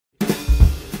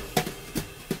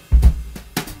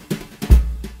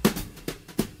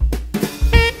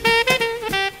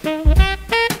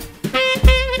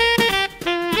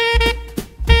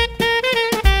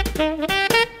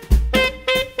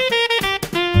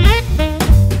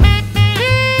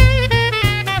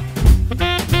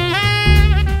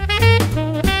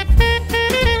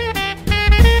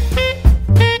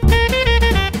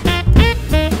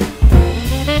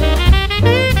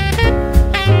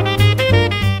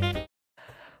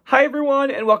Hi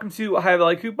everyone, and welcome to Ohio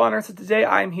Valley Couponer. So today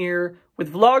I'm here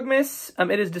with Vlogmas.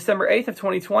 It is December 8th of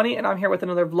 2020, and I'm here with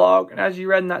another vlog. And as you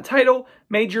read in that title,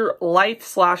 major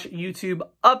life/YouTube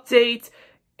update.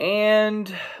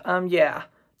 And yeah,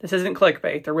 this isn't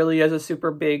clickbait. There really is a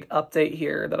super big update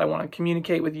here that I want to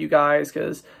communicate with you guys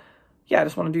because, yeah, I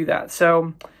just want to do that.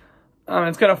 So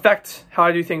it's going to affect how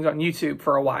I do things on YouTube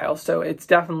for a while. So it's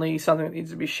definitely something that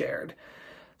needs to be shared.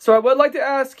 So I would like to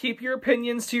ask, keep your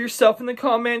opinions to yourself in the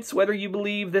comments, whether you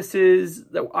believe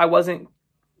that I wasn't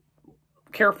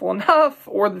careful enough,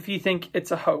 or if you think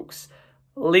it's a hoax.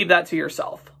 Leave that to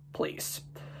yourself, please.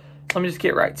 Let me just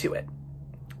get right to it.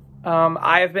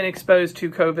 I have been exposed to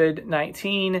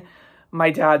COVID-19. My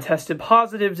dad tested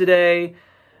positive today.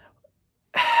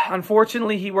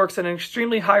 Unfortunately, he works in an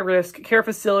extremely high-risk care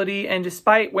facility, and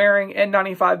despite wearing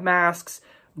N95 masks,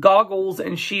 goggles,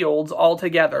 and shields all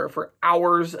together for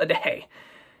hours a day,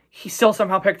 he still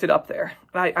somehow picked it up there.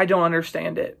 I don't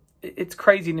understand it. It's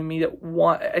crazy to me that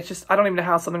I don't even know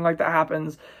how something like that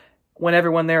happens when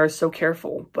everyone there is so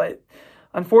careful. But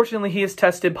unfortunately, he has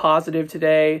tested positive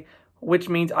today, which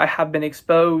means I have been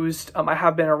exposed. I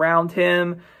have been around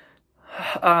him.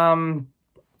 I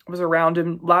was around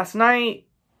him last night,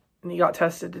 and he got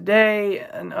tested today,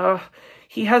 and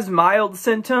he has mild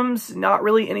symptoms, not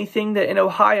really anything that in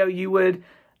Ohio you would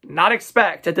not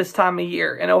expect at this time of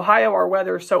year. In Ohio, our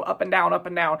weather is so up and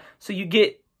down, so you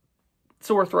get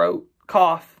sore throat,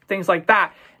 cough, things like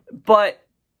that. But,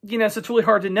 so it's really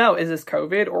hard to know, is this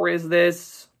COVID or is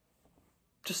this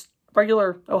just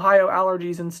regular Ohio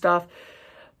allergies and stuff?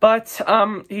 But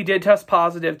he did test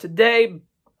positive today,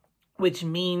 which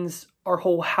means our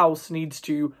whole house needs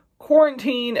to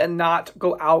quarantine and not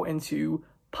go out into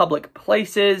public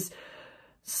places.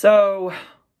 So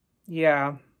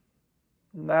yeah,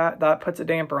 that puts a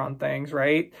damper on things,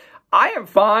 right? I am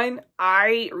fine.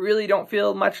 I really don't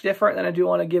feel much different than I do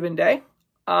on a given day.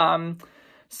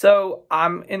 So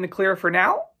I'm in the clear for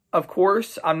now. Of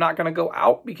course, I'm not going to go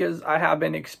out because I have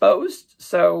been exposed,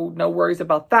 so no worries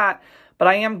about that. But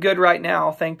I am good right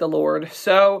now, thank the Lord.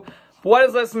 So what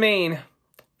does this mean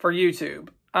for YouTube?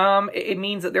 It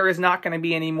means that there is not going to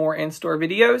be any more in-store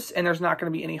videos, and there's not going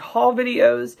to be any haul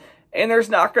videos, and there's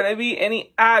not going to be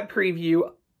any ad preview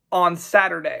on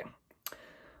Saturday.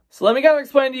 So let me kind of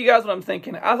explain to you guys what I'm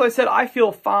thinking. As I said, I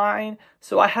feel fine,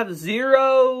 so I have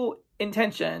zero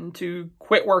intention to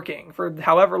quit working for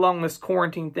however long this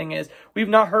quarantine thing is. We've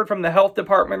not heard from the health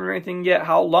department or anything yet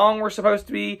how long we're supposed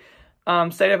to be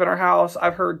stayed up in our house.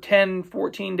 I've heard 10,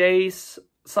 14 days,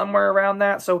 somewhere around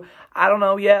that. So I don't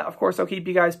know yet. Of course, I'll keep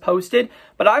you guys posted.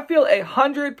 But I feel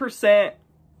 100%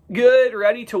 good,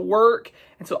 ready to work.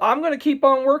 And so I'm going to keep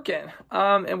on working.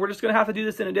 And we're just going to have to do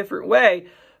this in a different way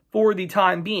for the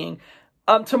time being.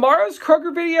 Tomorrow's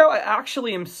Kroger video, I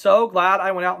actually am so glad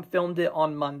I went out and filmed it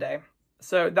on Monday.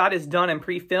 So that is done and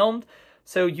pre-filmed.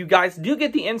 So you guys do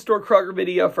get the in-store Kroger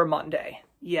video for Monday.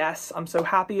 Yes, I'm so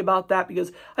happy about that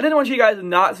because I didn't want you guys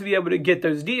not to be able to get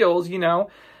those deals,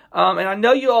 And I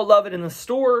know you all love it in the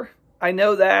store. I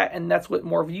know that, and that's what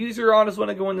more views are on, is when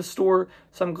I go in the store.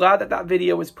 So I'm glad that that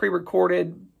video was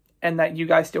pre-recorded and that you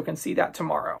guys still can see that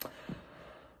tomorrow.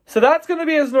 So that's going to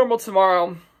be as normal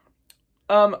tomorrow.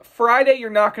 Friday, you're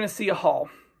not going to see a haul.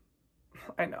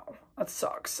 I know, that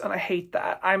sucks, and I hate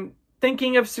that. I'm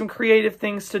thinking of some creative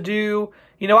things to do.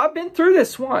 I've been through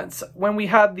this once. When we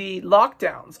had the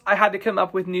lockdowns, I had to come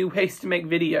up with new ways to make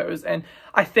videos, and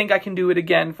I think I can do it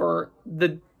again for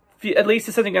at least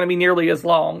this isn't going to be nearly as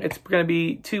long. It's going to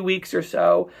be 2 weeks or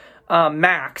so,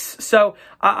 max. So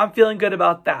I'm feeling good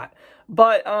about that.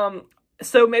 But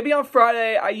so maybe on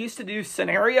Friday, I used to do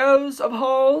scenarios of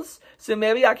hauls. So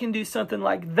maybe I can do something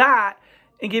like that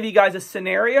and give you guys a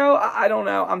scenario. I don't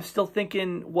know. I'm still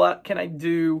thinking, what can I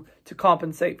do to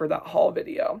compensate for that haul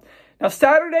video? Now,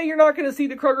 Saturday, you're not going to see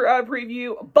the Kroger ad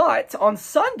preview, but on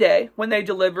Sunday, when they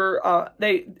deliver,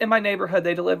 in my neighborhood,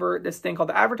 they deliver this thing called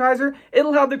the advertiser.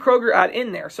 It'll have the Kroger ad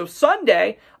in there. So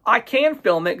Sunday, I can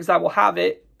film it because I will have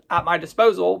it at my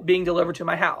disposal being delivered to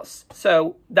my house.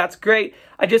 So that's great.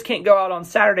 I just can't go out on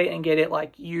Saturday and get it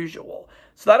like usual.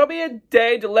 So that'll be a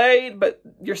day delayed, but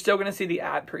you're still going to see the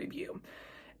ad preview.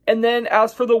 And then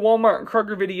as for the Walmart and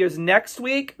Kroger videos next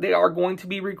week, they are going to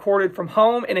be recorded from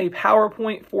home in a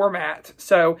PowerPoint format.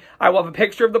 So I will have a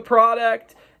picture of the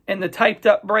product and the typed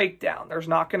up breakdown. There's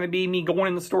not going to be me going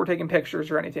in the store taking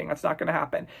pictures or anything. That's not going to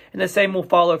happen. And the same will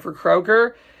follow for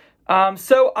Kroger.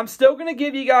 So I'm still going to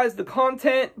give you guys the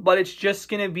content, but it's just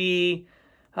going to be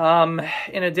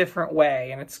in a different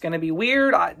way. And it's going to be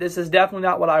weird. This is definitely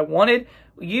not what I wanted.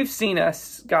 You've seen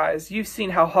us, guys. You've seen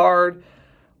how hard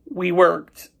we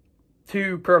worked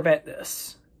to prevent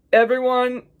this.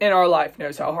 everyone in our life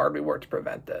knows how hard we work to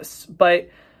prevent this. But,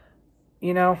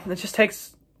 you know, it just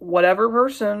takes whatever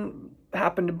person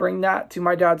happened to bring that to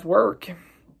my dad's work.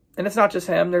 And it's not just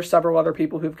him. There's several other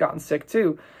people who've gotten sick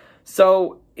too.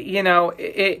 So, you know,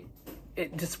 it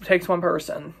just takes one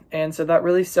person. And so that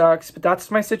really sucks. But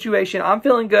that's my situation. I'm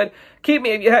feeling good. Keep me,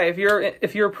 hey, if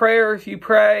you're a prayer, if you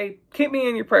pray, keep me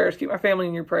in your prayers. Keep my family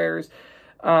in your prayers.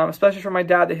 Especially for my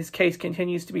dad, that his case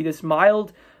continues to be this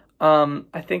mild.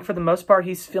 I think for the most part,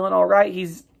 he's feeling all right.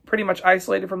 He's pretty much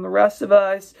isolated from the rest of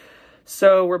us.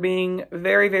 So we're being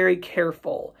very, very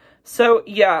careful. So,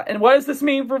 yeah. And what does this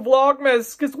mean for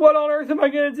Vlogmas? Because what on earth am I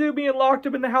going to do being locked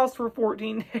up in the house for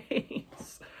 14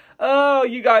 days? Oh,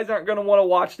 you guys aren't going to want to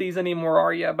watch these anymore,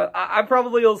 are you? But I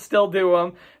probably will still do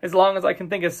them as long as I can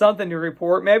think of something to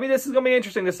report. Maybe this is going to be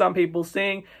interesting to some people,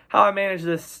 seeing how I manage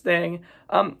this thing.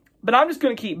 But I'm just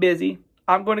going to keep busy.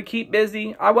 I'm going to keep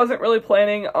busy. I wasn't really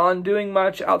planning on doing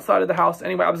much outside of the house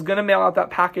anyway. I was going to mail out that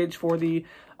package for the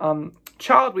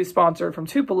child we sponsored from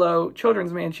Tupelo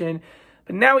Children's Mansion.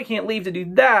 But now we can't leave to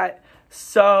do that.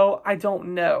 So I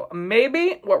don't know.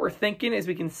 Maybe what we're thinking is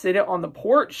we can sit it on the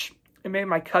porch. And maybe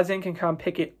my cousin can come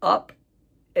pick it up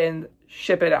and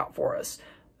ship it out for us.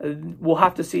 We'll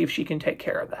have to see if she can take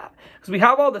care of that. Because we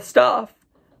have all the stuff.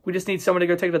 We just need someone to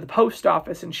go take it to the post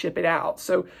office and ship it out.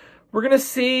 So we're going to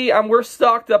see. We're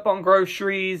stocked up on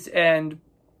groceries. And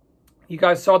you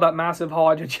guys saw that massive haul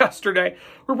I did yesterday.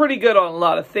 We're pretty good on a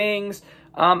lot of things.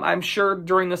 I'm sure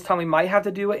during this time we might have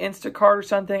to do an Instacart or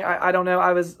something. I don't know.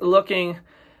 I was looking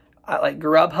at like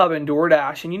Grubhub and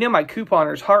DoorDash, and you know my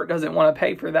couponer's heart doesn't want to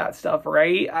pay for that stuff,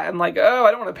 right? I'm like, oh,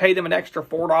 I don't want to pay them an extra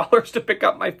 $4 to pick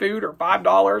up my food, or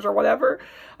 $5 or whatever.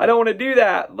 I don't want to do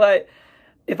that. But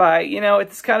if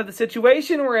it's kind of the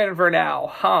situation we're in for now,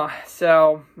 huh?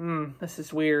 So, this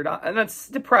is weird. And that's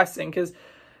depressing because,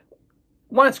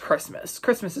 one, it's Christmas.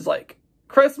 Christmas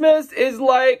is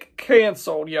like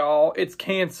canceled, y'all. It's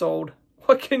canceled.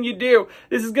 What can you do?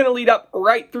 This is going to lead up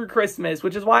right through Christmas,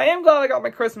 which is why I am glad I got my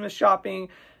Christmas shopping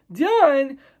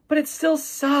done, but it still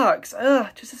sucks. Ugh,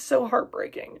 just is so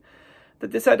heartbreaking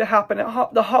that this had to happen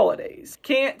at the holidays.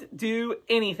 Can't do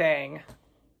anything.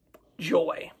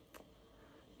 Joy.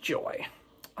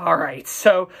 All right,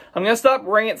 so I'm going to stop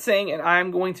ranting, and I'm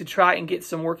going to try and get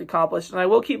some work accomplished, and I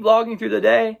will keep vlogging through the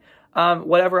day.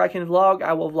 Whatever I can vlog,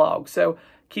 I will vlog. So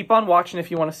keep on watching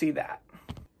if you want to see that.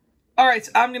 All right,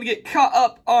 so I'm going to get caught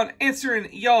up on answering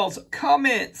y'all's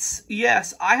comments.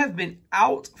 Yes, I have been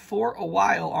out for a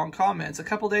while on comments. A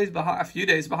few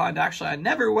days behind, actually. I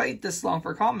never wait this long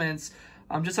for comments.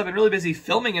 I've been really busy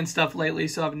filming and stuff lately,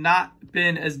 so I've not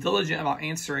been as diligent about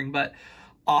answering, but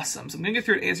awesome. So I'm going to get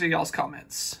through and answer y'all's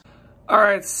comments. All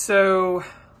right, so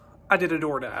I did a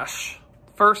DoorDash.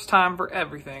 First time for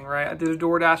everything, right? I did a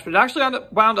DoorDash, but it actually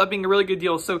wound up being a really good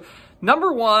deal. So,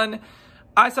 number one,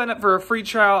 I signed up for a free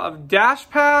trial of Dash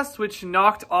Pass, which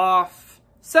knocked off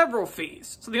several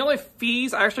fees. So the only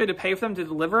fees I actually had to pay for them to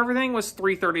deliver everything was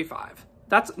 $3.35.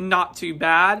 That's not too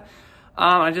bad.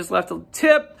 I just left a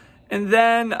tip. And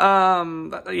then,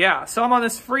 yeah, so I'm on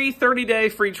this free 30-day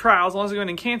free trial. As long as I go in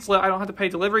and cancel it, I don't have to pay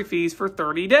delivery fees for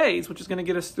 30 days, which is going to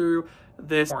get us through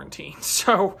this quarantine.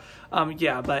 So,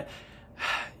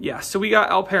 yeah, so we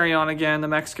got El Perion again, the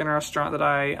Mexican restaurant that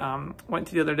I went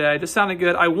to the other day. Just sounded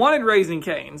good. I wanted Raising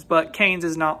Cane's, but Cane's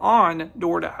is not on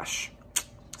DoorDash.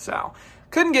 So,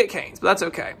 couldn't get Cane's, but that's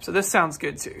okay. So this sounds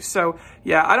good too. So,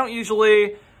 yeah, I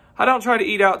don't try to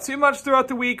eat out too much throughout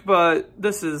the week, but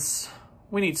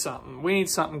we need something. We need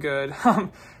something good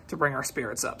to bring our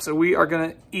spirits up. So we are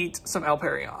going to eat some El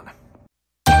Perion.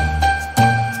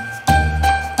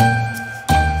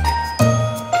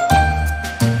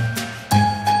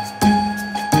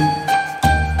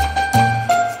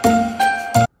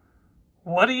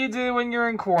 What do you do when you're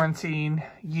in quarantine?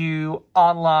 You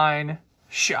online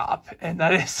shop, and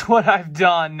that is what I've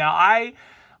done. Now, I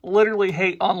literally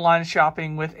hate online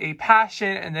shopping with a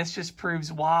passion, and this just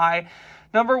proves why.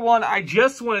 Number one, I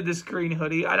just wanted this green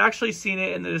hoodie. I'd actually seen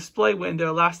it in the display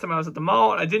window last time I was at the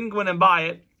mall, and I didn't go in and buy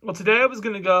it. Well, today I was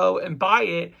going to go and buy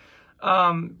it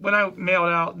when I mailed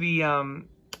out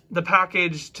the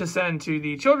package to send to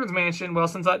the Children's Mansion. Well,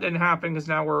 since that didn't happen because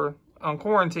now we're on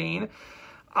quarantine,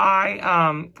 I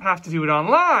have to do it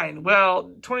online.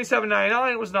 Well,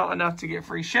 $27.99 was not enough to get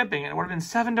free shipping. And it would have been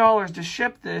 $7 to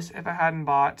ship this if I hadn't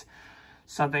bought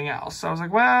something else. So I was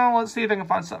like, well, let's see if I can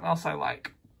find something else I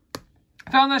like.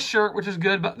 I found this shirt, which is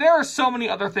good, but there are so many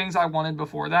other things I wanted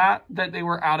before that they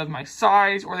were out of my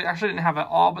size, or they actually didn't have it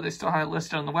all, but they still had it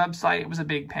listed on the website. It was a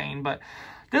big pain, but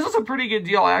this was a pretty good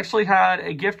deal. I actually had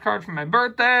a gift card for my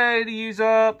birthday to use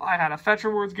up. I had a Fetch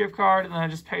Rewards gift card, and then I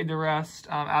just paid the rest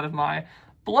out of my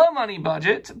below money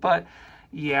budget, but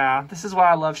yeah, this is why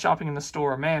I love shopping in the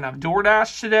store. Man, I've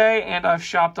DoorDashed today and I've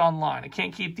shopped online. I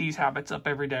can't keep these habits up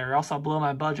every day or else I'll blow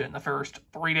my budget in the first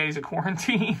 3 days of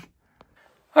quarantine.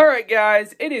 All right,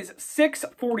 guys, it is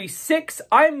 6:46.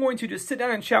 I'm going to just sit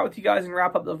down and chat with you guys and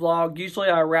wrap up the vlog. Usually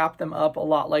I wrap them up a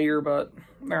lot later, but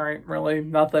there ain't really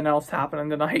nothing else happening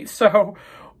tonight. So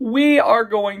we are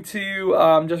going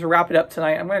to just wrap it up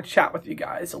tonight. I'm going to chat with you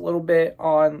guys a little bit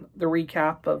on the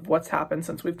recap of what's happened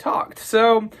since we've talked.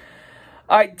 So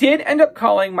I did end up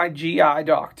calling my GI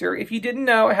doctor. If you didn't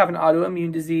know, I have an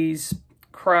autoimmune disease,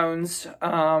 Crohn's.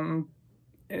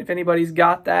 If anybody's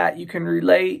got that, you can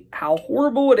relate how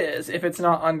horrible it is if it's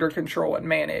not under control and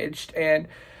managed. And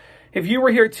if you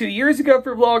were here 2 years ago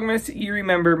for Vlogmas, you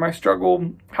remember my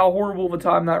struggle, how horrible of a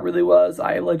time that really was.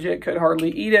 I legit could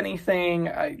hardly eat anything.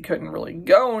 I couldn't really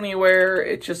go anywhere.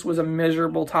 It just was a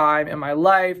miserable time in my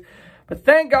life. But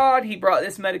thank God he brought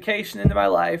this medication into my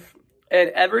life. And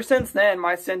ever since then,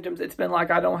 my symptoms, it's been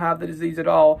like I don't have the disease at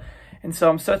all. And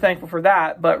so I'm so thankful for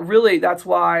that. But really, that's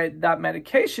why that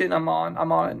medication I'm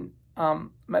on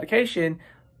medication,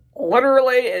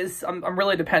 literally is, I'm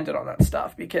really dependent on that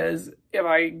stuff. Because if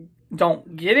I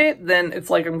don't get it, then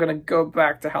it's like I'm going to go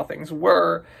back to how things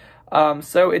were.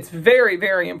 So it's very,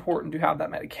 very important to have that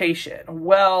medication.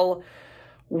 Well,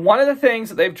 one of the things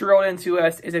that they've drilled into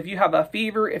us is if you have a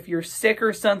fever, if you're sick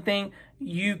or something,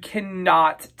 you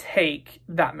cannot take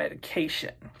that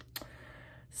medication.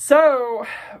 So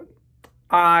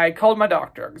I called my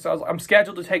doctor because I'm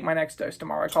scheduled to take my next dose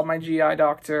tomorrow. I called my GI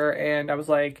doctor and I was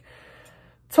like,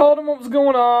 told him what was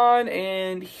going on,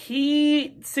 and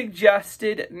he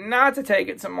suggested not to take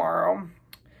it tomorrow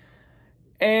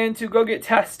and to go get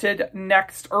tested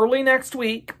early next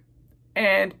week.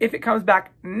 And if it comes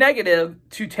back negative,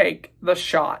 to take the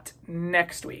shot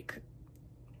next week,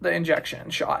 the injection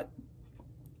shot.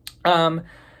 So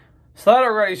that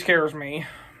already scares me,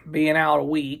 being out a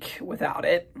week without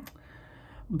it.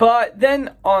 But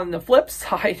then on the flip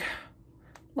side,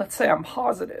 let's say I'm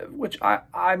positive, which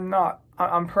I'm not,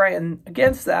 I'm praying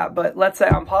against that, but let's say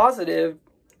I'm positive,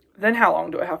 then how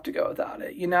long do I have to go without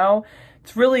it, you know?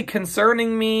 It's really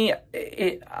concerning me.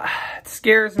 It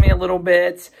scares me a little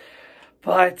bit.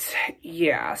 But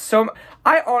yeah, so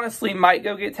I honestly might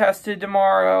go get tested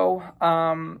tomorrow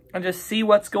and just see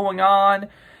what's going on.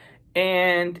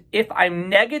 And if I'm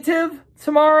negative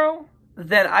tomorrow,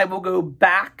 then I will go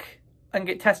back and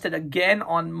get tested again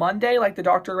on Monday like the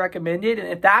doctor recommended. And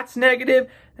if that's negative,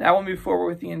 then I will move forward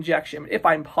with the injection. But if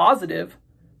I'm positive,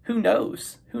 who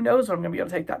knows? Who knows when I'm going to be able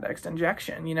to take that next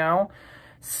injection, you know?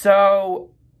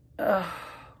 So, guys,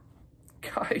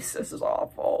 this is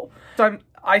awful. So I'm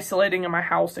isolating in my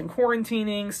house and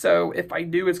quarantining, so if I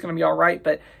do, it's going to be all right.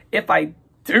 But if I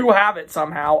do have it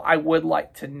somehow, I would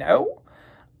like to know.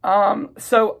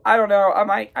 So I don't know.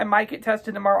 I might get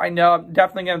tested tomorrow. I know I'm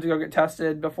definitely going to have to go get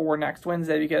tested before next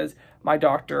Wednesday because my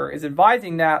doctor is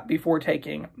advising that before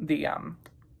taking the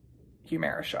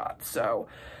Humira shot. So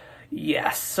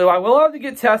yes, so I will have to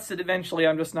get tested eventually.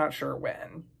 I'm just not sure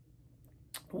when.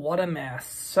 What a mess.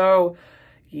 So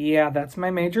yeah, that's my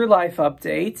major life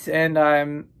update. And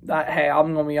hey,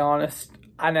 I'm going to be honest.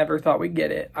 I never thought we'd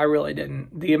get it. I really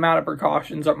didn't. The amount of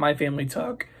precautions that my family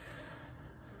took,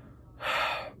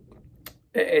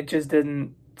 it just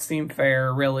didn't seem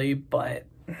fair, really. But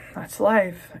that's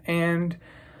life. And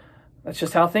that's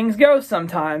just how things go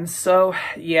sometimes. So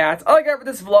yeah, that's all I got for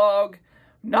this vlog.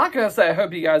 I'm not going to say I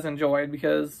hope you guys enjoyed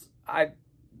because I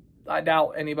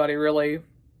doubt anybody really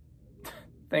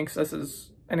thinks this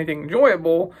is anything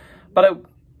enjoyable, but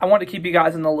I want to keep you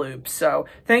guys in the loop. So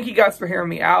thank you guys for hearing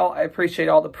me out. I appreciate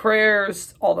all the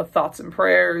prayers, all the thoughts and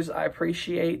prayers. I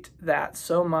appreciate that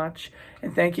so much.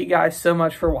 And thank you guys so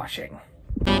much for watching.